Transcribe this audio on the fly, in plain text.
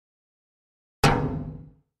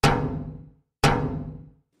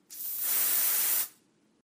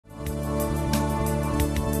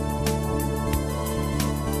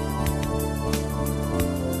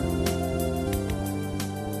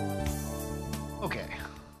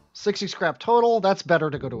60 scrap total. That's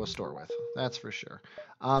better to go to a store with. That's for sure.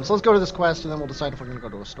 So let's go to this quest, and then we'll decide if we're going to go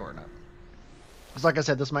to a store or not. Because like I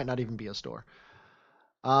said, this might not even be a store.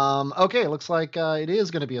 Okay, looks like it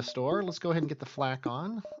is going to be a store. Let's go ahead and get the flak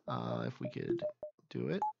on, if we could do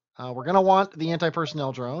it. We're going to want the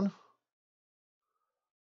anti-personnel drone.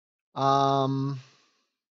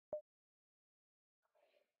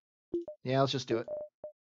 Yeah, let's just do it.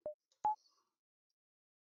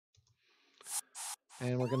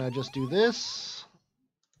 And we're going to just do this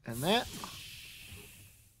and that.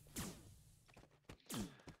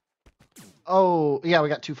 Oh, yeah, we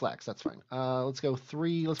got 2 flaks. That's fine. Let's go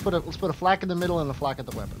 3. Let's put a flak in the middle and a flak at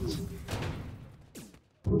the weapons.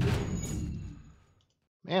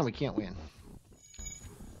 Man, we can't win.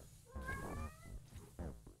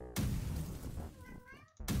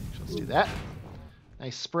 Let's do that.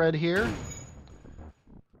 Nice spread here.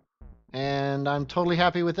 And I'm totally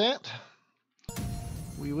happy with that.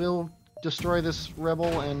 We will destroy this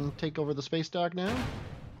rebel and take over the space dock now.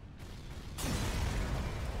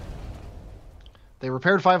 They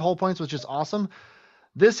repaired 5 hull points, which is awesome.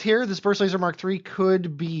 This here, this Burst Laser Mark III,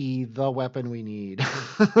 could be the weapon we need.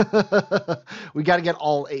 We got to get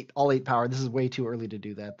all 8 power. This is way too early to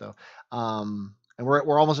do that, though. And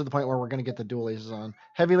we're almost at the point where we're going to get the dual lasers on.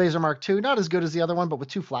 Heavy Laser Mark II, not as good as the other one, but with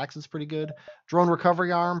 2 flaks, it's pretty good. Drone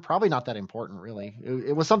Recovery Arm, probably not that important, really.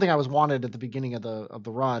 It was something I was wanted at the beginning of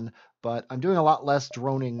the run, but I'm doing a lot less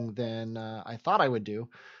droning than I thought I would do.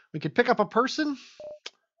 We could pick up a person.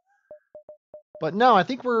 But no, I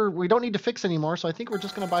think we don't need to fix anymore, so I think we're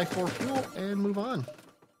just going to buy 4 fuel and move on.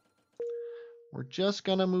 We're just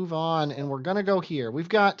going to move on, and we're going to go here. We've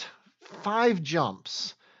got 5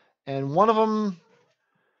 jumps, and one of them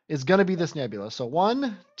is going to be this nebula. So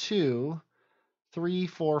 1, 2, 3,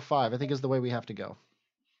 4, 5, I think is the way we have to go.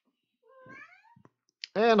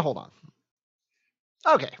 And hold on.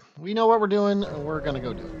 Okay, we know what we're doing, and we're going to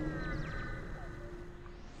go do it.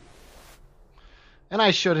 And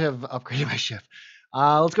I should have upgraded my ship.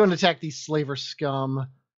 Let's go and attack these slaver scum,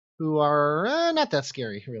 who are not that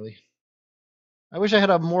scary, really. I wish I had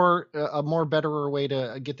a more betterer way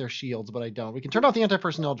to get their shields, but I don't. We can turn off the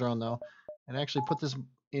anti-personnel drone, though, and actually put this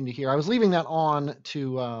into here. I was leaving that on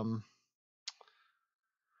to...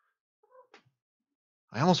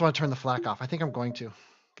 I almost want to turn the flak off. I think I'm going to.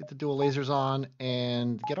 Get the dual lasers on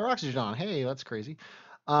and get our oxygen on. Hey, that's crazy.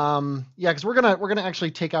 Yeah, because we're gonna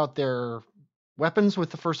actually take out their weapons with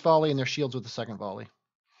the first volley and their shields with the second volley.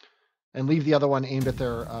 And leave the other one aimed at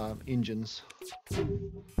their engines. There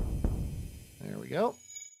we go.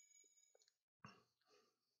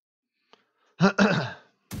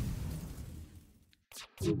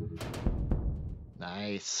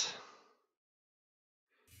 Nice.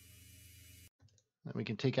 Then we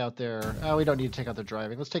can take out their... Oh, we don't need to take out their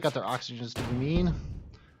driving. Let's take out their oxygens to be mean.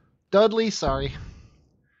 Dudley, sorry.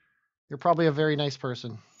 You're probably a very nice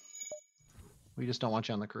person. We just don't want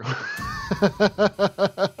you on the crew.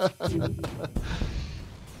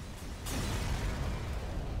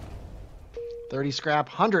 30 scrap,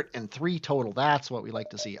 103 total. That's what we like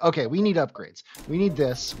to see. Okay, we need upgrades. We need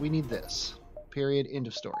this. We need this. Period. End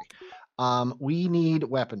of story. We need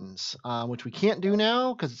weapons, which we can't do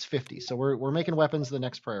now because it's 50. So we're making weapons the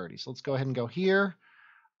next priority. So let's go ahead and go here.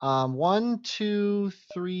 1, 2,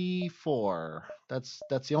 3, 4. That's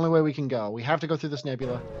the only way we can go. We have to go through this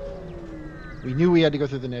nebula. We knew we had to go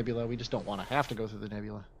through the nebula. We just don't want to have to go through the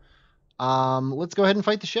nebula. Let's go ahead and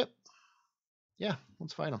fight the ship. Yeah,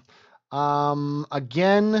 let's fight them.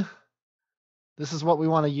 Again, this is what we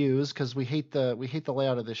want to use because we hate the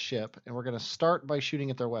layout of this ship, and we're going to start by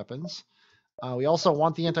shooting at their weapons. We also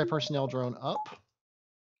want the anti-personnel drone up.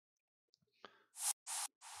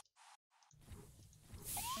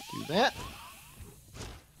 Do that.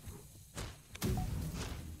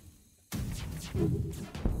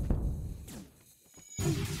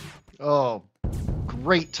 Oh,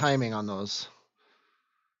 great timing on those.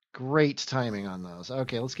 Great timing on those.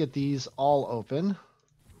 Okay, let's get these all open.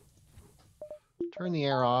 Turn the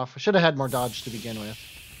air off. I should have had more dodge to begin with.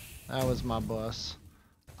 That was my bus.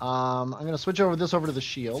 I'm going to switch over to the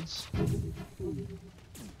shields.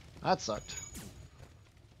 That sucked.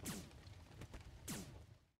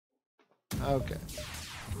 Okay.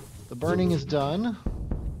 The burning is done.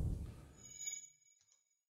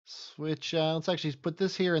 Switch, let's actually put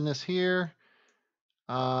this here and this here.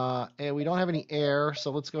 And we don't have any air, so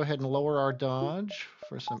let's go ahead and lower our dodge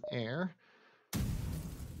for some air.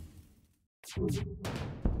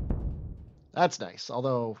 That's nice,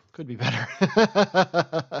 although could be better.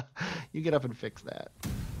 You get up and fix that.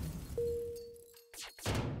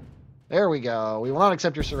 There we go. We will not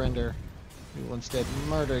accept your surrender. We will instead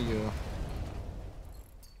murder you.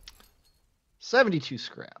 72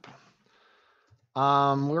 scrap.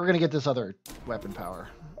 We're going to get this other weapon power.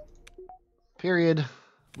 Period.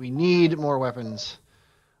 We need more weapons.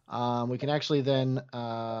 We can actually then...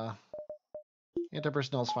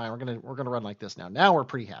 anti-personnel is fine. We're gonna run like this now. Now we're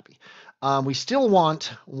pretty happy. We still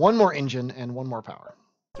want one more engine and one more power.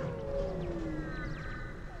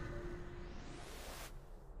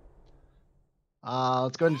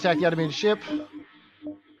 Let's go ahead and attack the automated ship.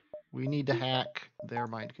 We need to hack their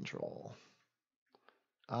mind control.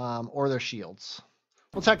 Or their shields.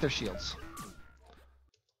 Let's hack their shields.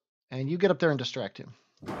 And you get up there and distract him.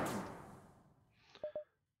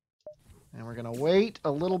 And we're going to wait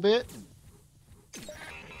a little bit.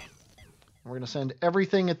 We're going to send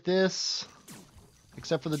everything at this,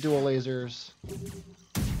 except for the dual lasers.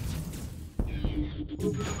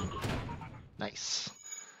 Nice.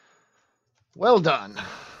 Well done.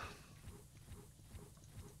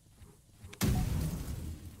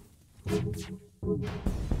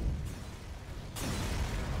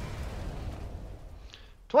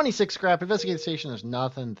 $26 scrap. Investigate the station. There's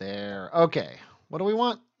nothing there. Okay. What do we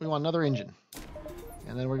want? We want another engine.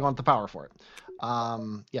 And then we want the power for it.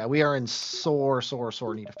 Yeah, we are in sore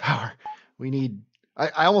need of power. We need...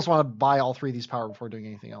 I almost want to buy all three of these power before doing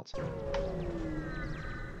anything else.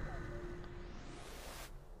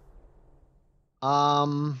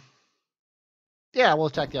 Yeah, we'll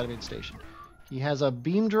attack the automated station. He has a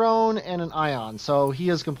beam drone and an ion, so he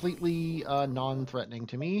is completely non-threatening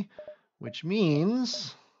to me, which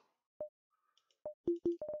means...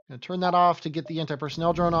 I'm going to turn that off to get the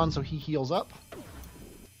anti-personnel drone on so he heals up.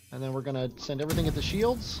 And then we're going to send everything at the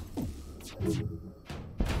shields.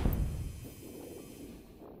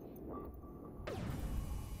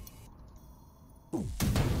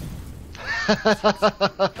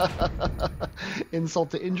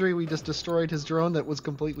 Insult to injury, we just destroyed his drone that was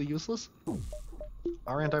completely useless.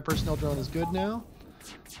 Our anti-personnel drone is good now.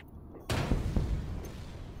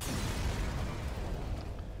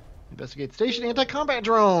 Investigate station, anti-combat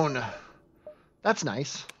drone. That's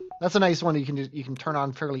nice. That's a nice one you can turn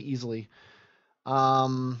on fairly easily.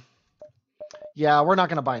 Yeah, we're not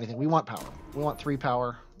gonna buy anything. We want power. We want 3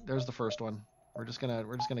 power. There's the first one. We're just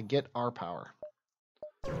gonna get our power.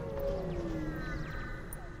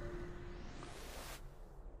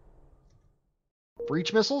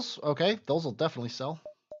 Breach missiles? Okay, those will definitely sell.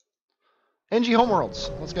 Engi homeworlds.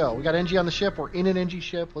 Let's go. We got Engi on the ship. We're in an Engi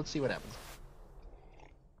ship. Let's see what happens.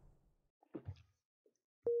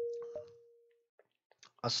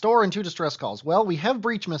 A store and 2 distress calls. Well, we have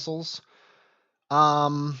breach missiles.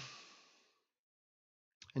 And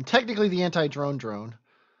technically the anti-drone drone.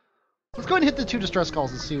 Let's go ahead and hit the 2 distress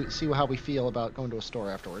calls and see how we feel about going to a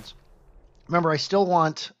store afterwards. Remember, I still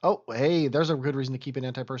want... Oh, hey, there's a good reason to keep an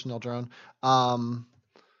anti-personnel drone.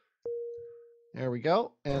 There we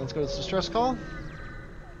go. And let's go to this distress call.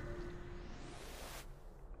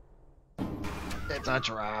 It's a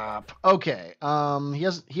drop. Okay.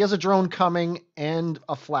 He has a drone coming and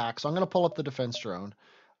a flak, so I'm going to pull up the defense drone.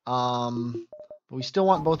 But we still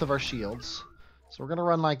want both of our shields. So we're going to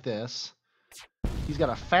run like this. He's got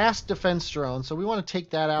a fast defense drone, so we want to take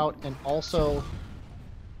that out and also...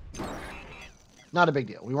 Not a big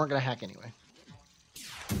deal. We weren't going to hack anyway.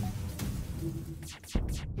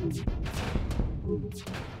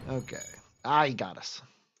 Okay. Ah, he got us.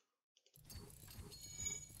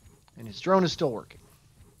 And his drone is still working.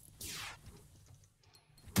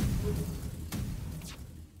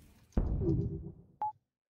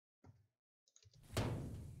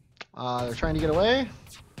 They're trying to get away.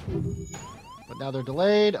 But now they're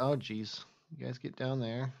delayed. Oh, geez. You guys get down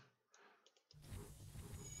there.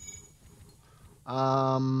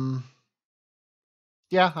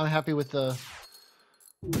 Yeah, I'm happy with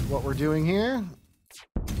what we're doing here.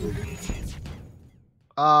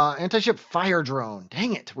 Anti-ship fire drone.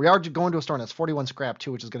 Dang it. We are going to a store and that's 41 scrap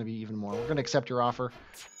too, which is going to be even more. We're going to accept your offer.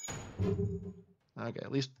 Okay,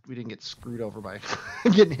 at least we didn't get screwed over by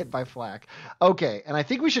getting hit by flak. Okay, and I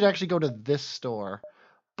think we should actually go to this store.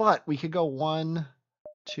 But we could go 1,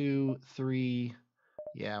 2, 3.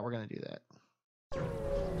 Yeah, we're going to do that.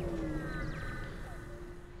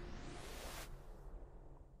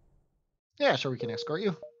 Yeah, sure, we can escort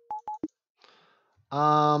you.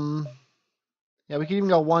 Yeah, we can even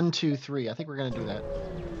go 1, 2, 3. I think we're going to do that.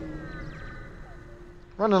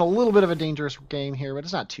 Running a little bit of a dangerous game here, but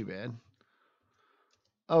it's not too bad.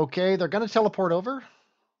 Okay, they're going to teleport over.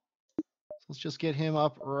 So let's just get him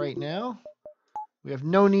up right now. We have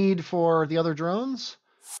no need for the other drones.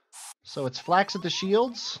 So it's flax at the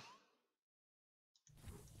shields.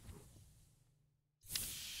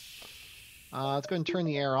 Let's go ahead and turn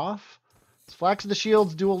the air off. It's flax at the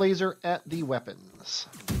shields, dual laser at the weapons.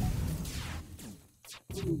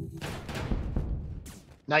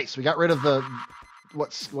 Nice. We got rid of the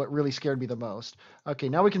what really scared me the most. Okay,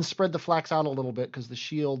 now we can spread the flax out a little bit because the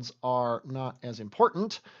shields are not as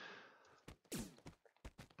important.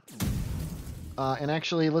 And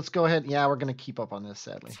actually, let's go ahead. Yeah, we're going to keep up on this,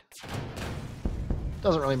 sadly.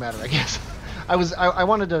 Doesn't really matter, I guess. I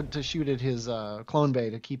wanted to shoot at his clone bay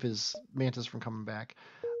to keep his mantis from coming back.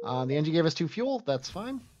 The Engi gave us 2 fuel. That's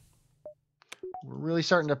fine. We're really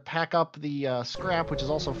starting to pack up the scrap, which is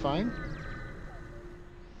also fine.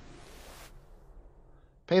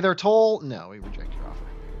 Pay their toll? No, we reject your offer.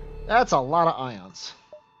 That's a lot of ions.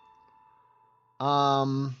 We're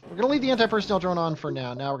going to leave the anti-personnel drone on for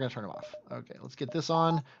now. Now we're going to turn it off. Okay, let's get this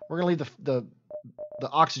on. We're going to leave the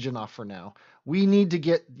oxygen off for now. We need to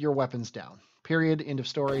get your weapons down. Period. End of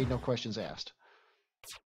story. No questions asked.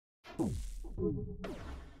 Come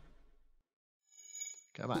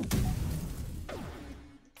on.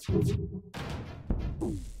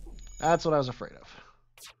 That's what I was afraid of.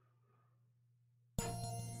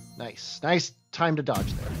 Nice. Nice time to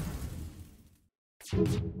dodge there.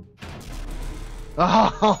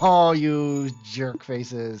 Oh, you jerk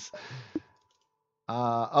faces.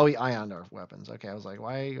 Oh, we ioned our weapons. Okay, I was like,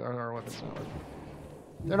 why are our weapons not working?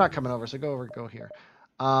 They're not coming over, so go here.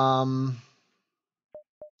 Dual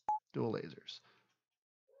lasers.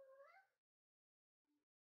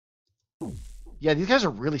 Yeah, these guys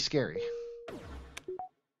are really scary.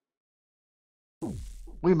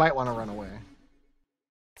 We might want to run away.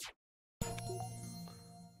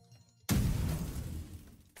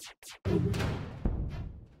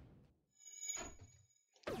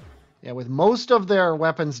 Yeah, with most of their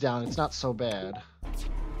weapons down, it's not so bad.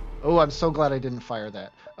 Oh, I'm so glad I didn't fire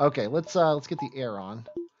that. Okay, let's get the air on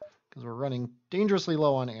because we're running dangerously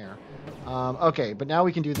low on air. Okay, but now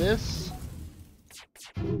we can do this.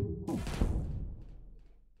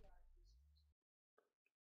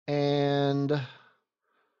 And do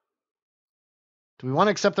we want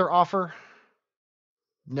to accept their offer?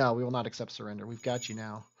 No, we will not accept surrender. We've got you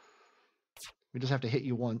now. We just have to hit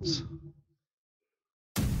you once.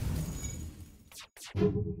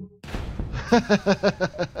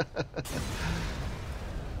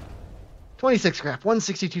 26 scrap,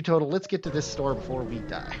 162 total. Let's get to this store before we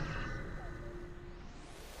die.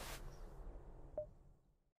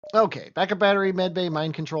 Okay, backup battery, medbay,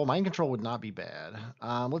 mind control. Mind control would not be bad.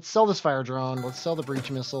 Let's sell this fire drone. Let's sell the breach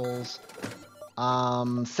missiles.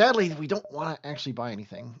 Sadly, we don't want to actually buy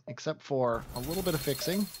anything except for a little bit of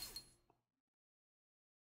fixing.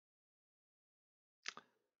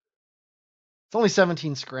 It's only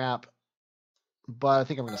 17 scrap, but I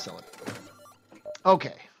think I'm going to sell it.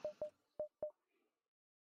 Okay.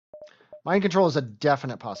 Mind control is a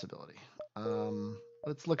definite possibility.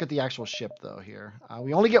 Let's look at the actual ship, though, here.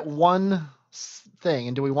 We only get one thing,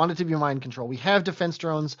 and do we want it to be mind control? We have defense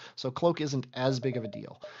drones, so cloak isn't as big of a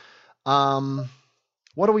deal.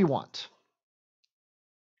 What do we want?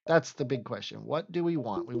 That's the big question. What do we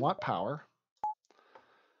want? We want power.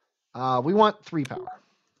 We want 3 power.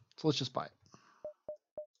 So let's just buy it.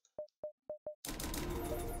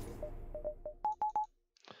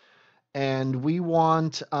 And we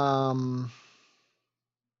want our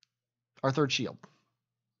 3rd shield.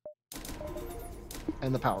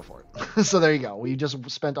 And the power for it. So there you go. We just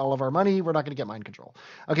spent all of our money. We're not going to get mind control.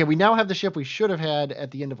 Okay, we now have the ship we should have had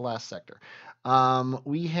at the end of last sector.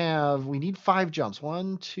 We need 5 jumps.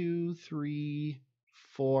 1, 2, 3,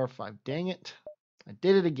 4, 5. Dang it. I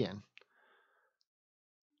did it again.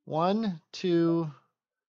 1, 2,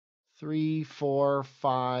 3, 4,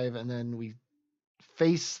 5, and then we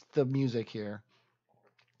face the music here.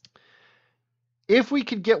 If we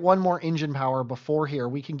could get 1 more engine power before here,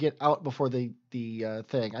 we can get out before the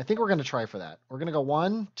thing. I think we're going to try for that. We're going to go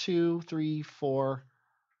 1, 2, 3, 4.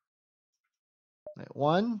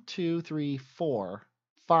 1, 2, 3, 4,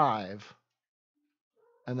 5,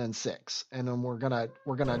 and then 6. And then we're gonna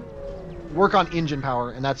work on engine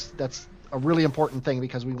power, and that's a really important thing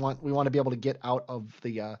because we want to be able to get out of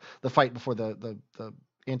the fight before the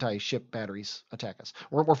anti-ship batteries attack us.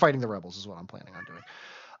 We're fighting the rebels is what I'm planning on doing.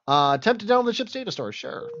 Attempt to download the ship's data store.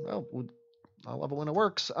 Sure. Well, I'll love it when it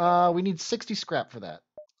works. We need 60 scrap for that.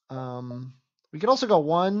 We could also go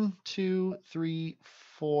 1, 2, 3,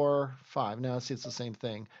 4, 5. Now, see, it's the same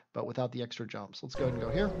thing, but without the extra jumps. Let's go ahead and go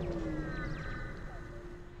here.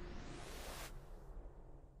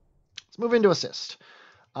 Let's move into assist.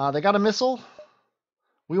 They got a missile.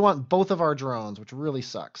 We want both of our drones, which really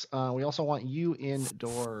sucks. We also want you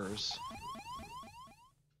indoors.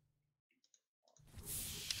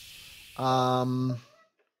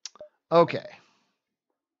 Okay.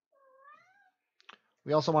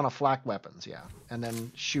 We also want to flak weapons, yeah, and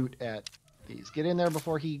then shoot at These. Get in there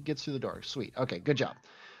before he gets through the door. Sweet. Okay, good job.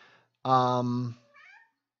 Now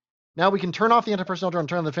we can turn off the anti-personnel drone,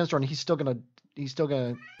 turn on the defense drone. He's still gonna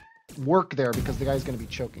work there because the guy's gonna be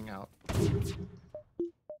choking out.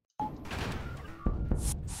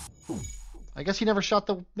 I guess he never shot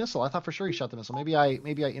the missile. I thought for sure he shot the missile. Maybe I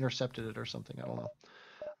intercepted it or something. I don't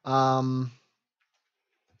know.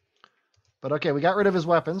 But okay, we got rid of his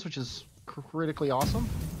weapons, which is critically awesome.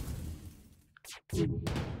 2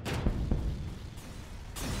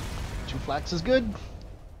 flax is good.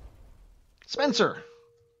 Spencer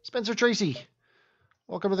Tracy.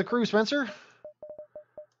 Welcome to the crew, Spencer.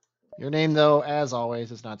 Your name, though, as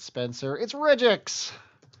always, is not Spencer. It's Regex.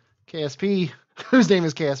 KSP. Whose name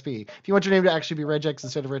is KSP? If you want your name to actually be Regex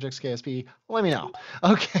instead of Regex KSP, let me know.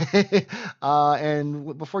 Okay.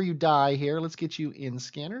 And before you die here, let's get you in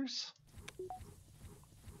scanners.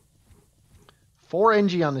 4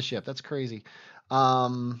 Engi on the ship. That's crazy.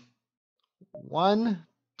 1,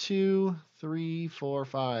 2, 3, 4,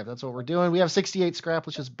 5. That's what we're doing. We have 68 scrap.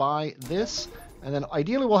 Let's just buy this. And then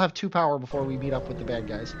ideally we'll have 2 power before we meet up with the bad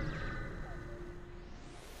guys.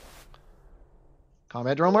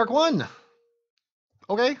 Combat Drone Mark 1.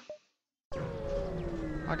 Okay.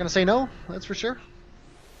 Not going to say no, that's for sure.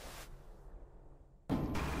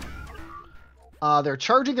 They're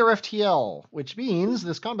charging their FTL, which means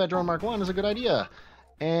this Combat Drone Mark 1 is a good idea.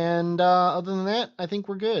 And other than that, I think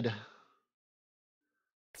we're good.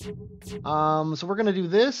 So we're going to do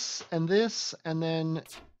this, and then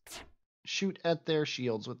shoot at their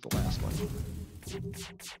shields with the last one.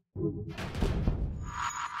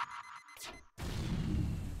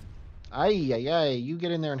 Ay, you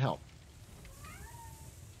get in there and help.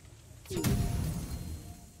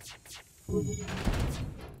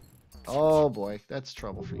 Oh boy, that's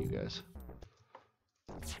trouble for you guys.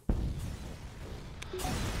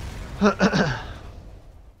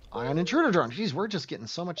 Ion intruder drone. Jeez, we're just getting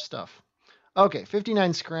so much stuff. Okay,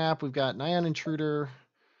 59 scrap. We've got an ion intruder.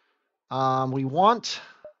 We want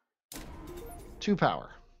 2 power.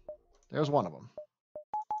 There's one of them.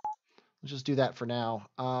 Let's just do that for now.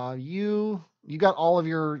 You got all of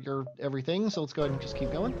your everything, so let's go ahead and just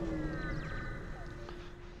keep going.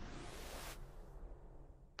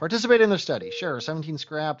 Participate in their study. Sure, 17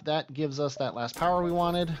 scrap. That gives us that last power we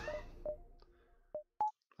wanted.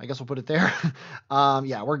 I guess we'll put it there.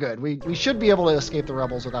 Yeah, we're good. We should be able to escape the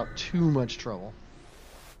rebels without too much trouble.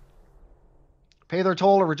 Pay their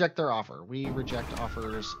toll or reject their offer. We reject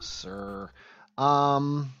offers, sir.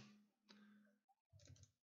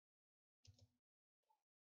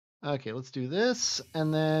 Okay, let's do this,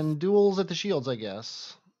 and then duels at the shields, I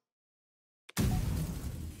guess.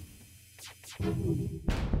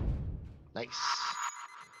 Nice.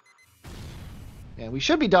 And we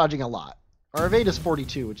should be dodging a lot. Our evade is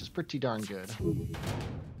 42, which is pretty darn good.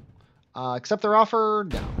 Accept their offer?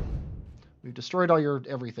 No. We've destroyed all your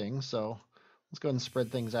everything, so let's go ahead and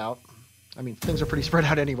spread things out. I mean, things are pretty spread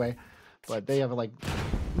out anyway, but they have, like,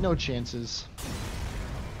 no chances.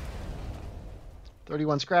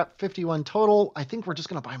 31 scrap, 51 total. I think we're just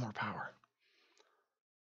going to buy more power.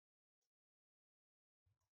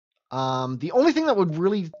 The only thing that would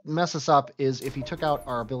really mess us up is if he took out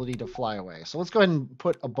our ability to fly away. So let's go ahead and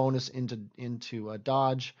put a bonus into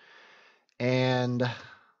dodge and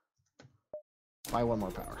buy 1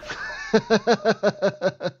 more power.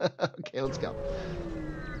 Okay, let's go.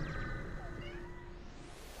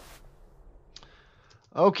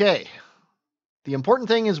 Okay. The important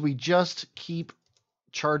thing is we just keep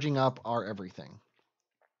charging up our everything.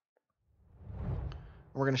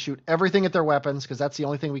 We're going to shoot everything at their weapons because that's the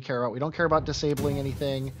only thing we care about. We don't care about disabling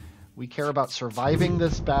anything. We care about surviving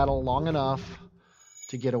this battle long enough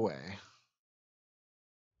to get away.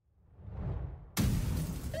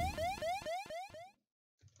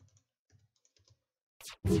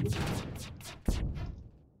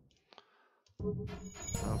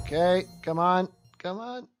 Okay, come on. Come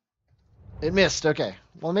on. It missed. Okay.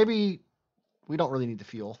 Well, maybe we don't really need the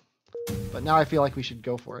fuel. But now I feel like we should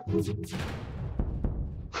go for it.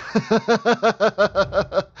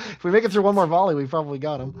 If we make it through 1 more volley, we probably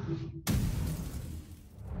got him.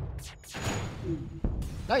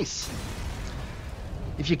 Nice.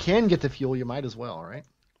 If you can get the fuel, you might as well, right?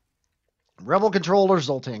 Rebel controlled or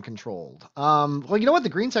Zoltan controlled? Well, you know what? The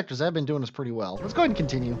green sectors have been doing us pretty well. Let's go ahead and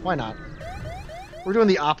continue. Why not? We're doing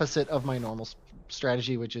the opposite of my normal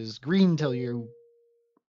strategy, which is green till you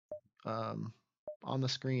on the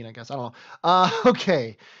screen, I guess. I don't know.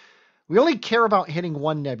 Okay. We only care about hitting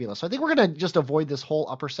 1 nebula, so I think we're going to just avoid this whole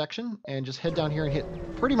upper section and just head down here and hit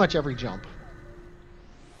pretty much every jump.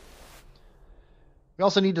 We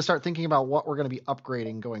also need to start thinking about what we're going to be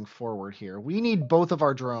upgrading going forward here. We need both of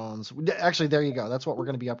our drones. Actually, there you go. That's what we're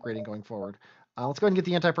going to be upgrading going forward. Let's go ahead and get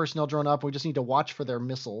the anti-personnel drone up. We just need to watch for their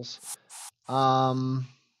missiles. Where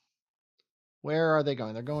are they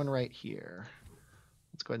going? They're going right here.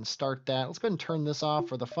 Let's go ahead and start that. Let's go ahead and turn this off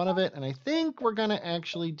for the fun of it. And I think we're going to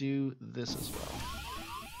actually do this as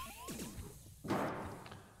well.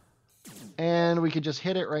 And we could just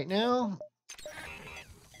hit it right now.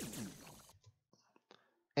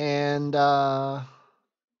 And then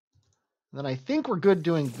I think we're good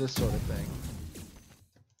doing this sort of thing.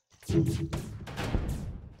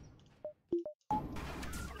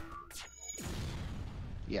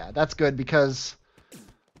 Yeah, that's good because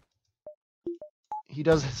he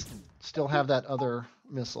does still have that other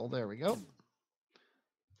missile. There we go.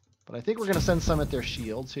 But I think we're going to send some at their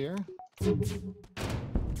shields here.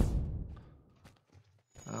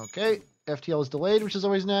 Okay, FTL is delayed, which is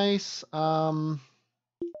always nice.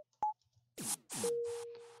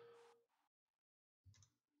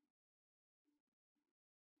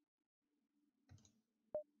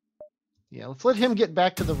 Yeah, let's let him get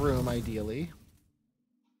back to the room, ideally.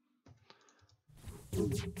 We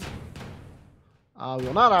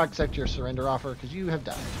will not accept your surrender offer because you have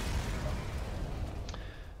died.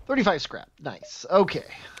 35 scrap. Nice. Okay.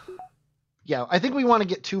 Yeah, I think we want to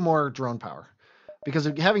get 2 more drone power because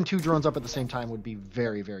having 2 drones up at the same time would be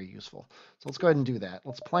very, very useful. So let's go ahead and do that.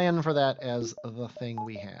 Let's plan for that as the thing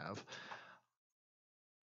we have.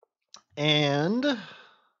 And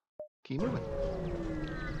keep moving.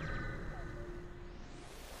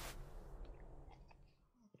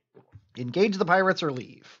 Engage the pirates or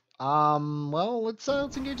leave. Well, let's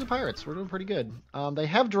engage the pirates. We're doing pretty good. They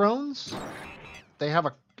have drones. They have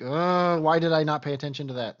a. Why did I not pay attention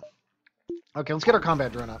to that? Okay, let's get our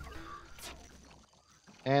combat drone up.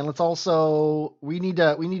 And let's also we need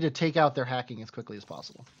to take out their hacking as quickly as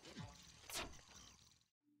possible.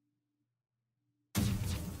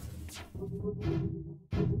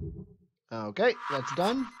 Okay, that's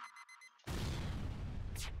done.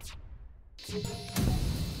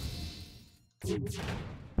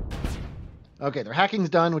 Okay, their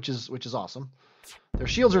hacking's done, which is awesome. Their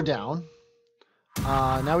shields are down.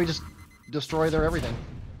 Now we just destroy their everything.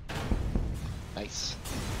 Nice.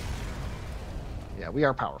 Yeah, we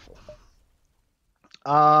are powerful.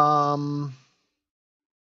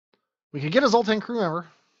 We could get a Zoltan crew member.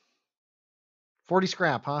 40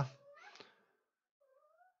 scrap, huh?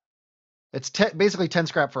 It's basically 10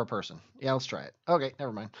 scrap for a person. Yeah, let's try it. Okay,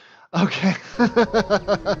 never mind. Okay,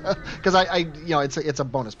 because it's a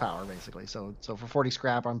bonus power basically. So for 40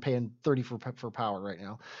 scrap, I'm paying 30 for power right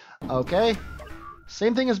now. Okay,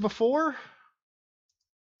 same thing as before.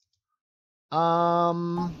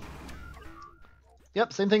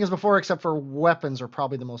 Yep, same thing as before, except for weapons are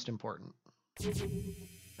probably the most important.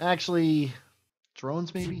 Actually,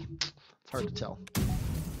 drones maybe. It's hard to tell.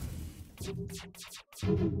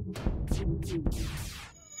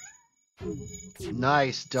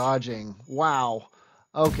 Nice dodging. Wow.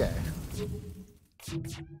 Okay.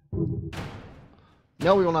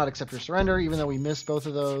 No, we will not accept your surrender, even though we missed both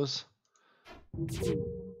of those.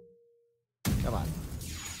 Come on.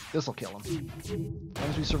 This will kill him. As long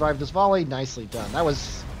as we survive this volley, nicely done. That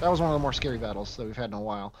was one of the more scary battles that we've had in a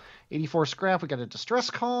while. 84 scrap. We got a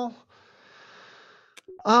distress call.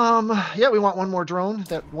 Yeah, we want one more drone.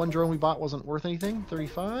 That one drone we bought wasn't worth anything.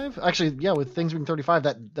 35. Actually, yeah, with things being 35,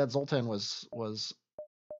 that Zoltan was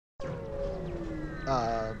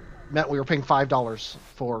meant we were paying $5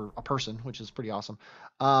 for a person, which is pretty awesome.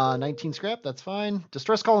 19 scrap, that's fine.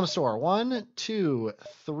 Distress call in a store. 1, 2,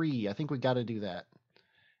 3. I think we got to do that.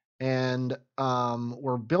 And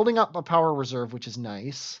we're building up a power reserve, which is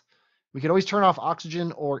nice. We could always turn off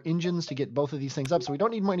oxygen or engines to get both of these things up, so we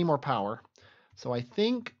don't need any more power. So I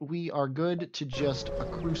think we are good to just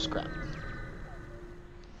accrue scrap.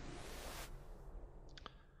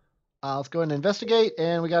 Let's go ahead and investigate,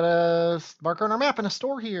 and we got a marker on our map and a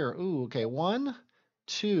store here. Ooh, okay, 1,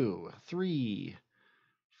 2, 3,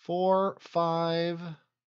 4, 5.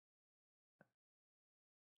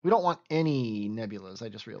 We don't want any nebulas, I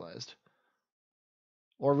just realized.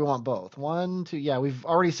 Or we want both. 1, 2, yeah, we've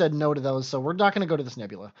already said no to those, so we're not going to go to this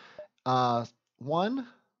nebula. 1,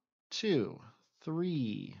 2,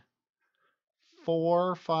 3,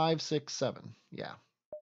 4, 5, 6, 7. Yeah.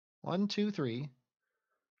 1, 2, 3,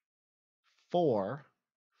 4,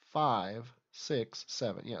 5, 6,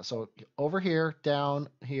 7. Yeah, so over here, down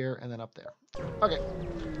here, and then up there. Okay.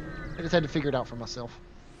 I just had to figure it out for myself.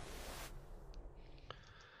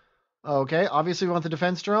 Okay, obviously we want the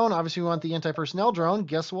defense drone. Obviously we want the anti-personnel drone.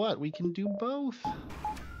 Guess what? We can do both.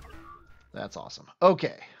 That's awesome.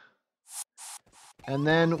 Okay. And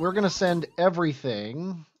then we're going to send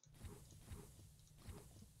everything.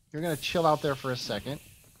 You're going to chill out there for a second.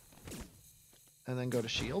 And then go to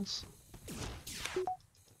shields.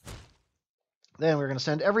 Then we're going to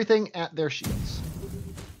send everything at their shields.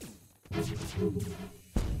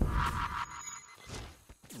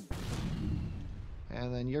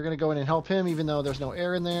 And then you're going to go in and help him, even though there's no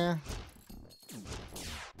air in there.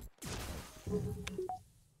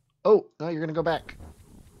 Oh, no, you're going to go back.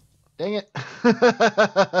 Dang it.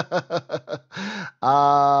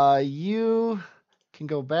 You can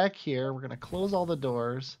go back here. We're going to close all the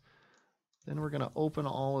doors. Then we're going to open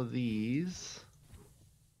all of these.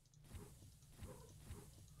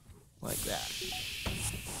 Like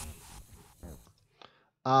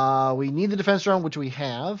that. We need the defense drone, which we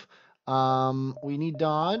have. We need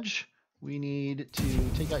dodge. We need to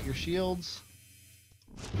take out your shields.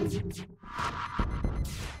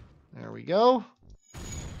 There we go.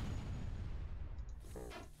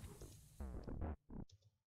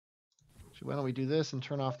 So why don't we do this and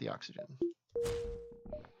turn off the oxygen?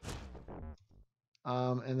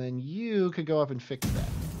 And then you could go up and fix that.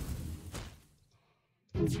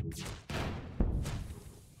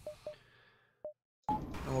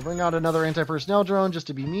 And we'll bring out another anti-personnel drone just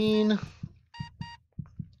to be mean.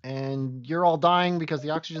 And you're all dying because the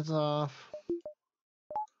oxygen's off.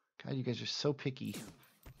 God, you guys are so picky.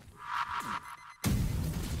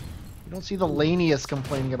 You don't see the laniest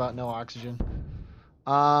complaining about no oxygen.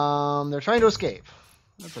 They're trying to escape.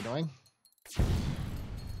 That's annoying.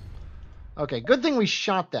 Okay, good thing we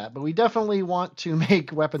shot that, but we definitely want to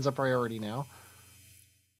make weapons a priority now.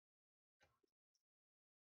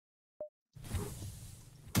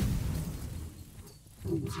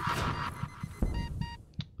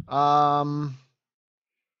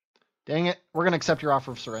 Dang it. We're going to accept your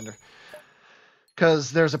offer of surrender.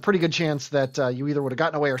 Because there's a pretty good chance that you either would have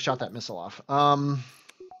gotten away or shot that missile off.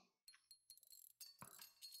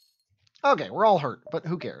 Okay, we're all hurt, but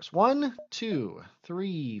who cares? 1, 2,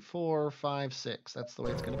 3, 4, 5, 6. That's the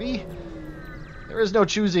way it's going to be. There is no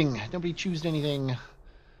choosing. Nobody choosed anything.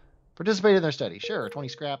 Participate in their study. Sure, 20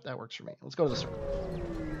 scrap. That works for me. Let's go to the store.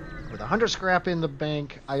 With 100 scrap in the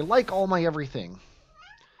bank, I like all my everything.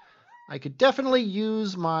 I could definitely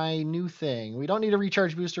use my new thing. We don't need a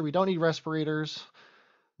recharge booster. We don't need respirators.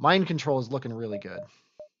 Mind control is looking really good.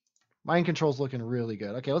 Mind control is looking really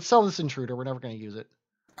good. Okay, let's sell this intruder. We're never going to use it.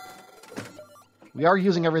 We are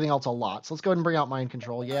using everything else a lot. So let's go ahead and bring out mind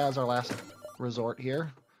control. Yeah, as our last resort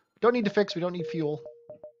here. Don't need to fix. We don't need fuel.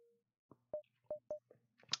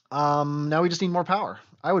 Now we just need more power.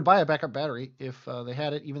 I would buy a backup battery if they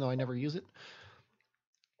had it, even though I never use it.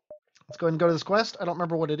 Let's go ahead and go to this quest. I don't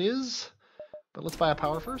remember what it is, but let's buy a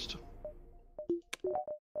power first.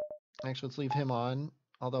 Actually, let's leave him on,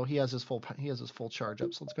 although he has his full charge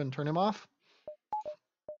up. So let's go ahead and turn him off.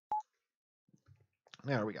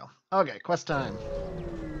 There we go. Okay, quest time.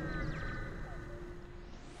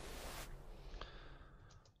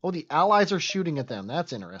 Oh, the allies are shooting at them.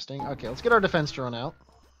 That's interesting. Okay, let's get our defense drone out.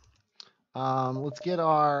 Let's get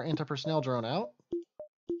our anti-personnel drone out.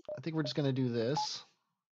 I think we're just going to do this.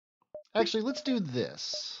 Actually, let's do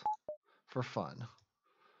this for fun.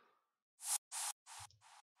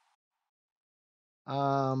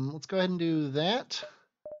 Let's go ahead and do that.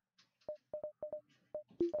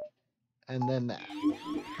 And then that.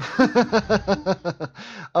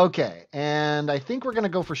 Okay, and I think we're going to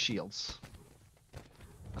go for shields.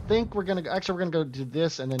 I think we're going to... Actually, we're going to go do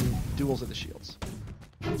this and then duels at the shields.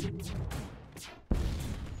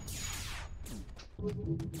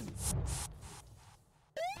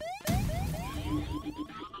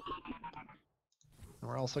 And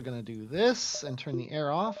we're also going to do this and turn the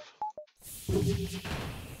air off.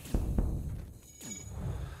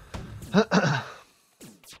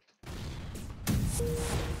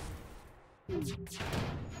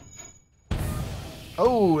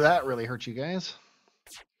 Oh, that really hurt you guys.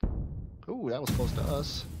 Oh, that was close to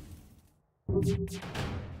us. Let's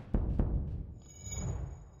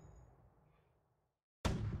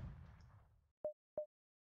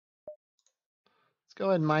go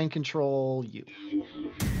ahead and mind control you.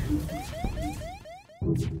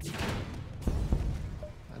 And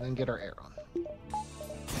then get our air on.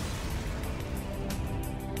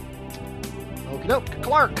 Okie doke.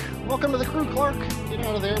 Clark! Welcome to the crew, Clark. Get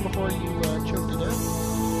out of there before you choke to death.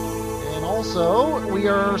 And also, we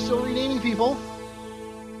are still renaming people.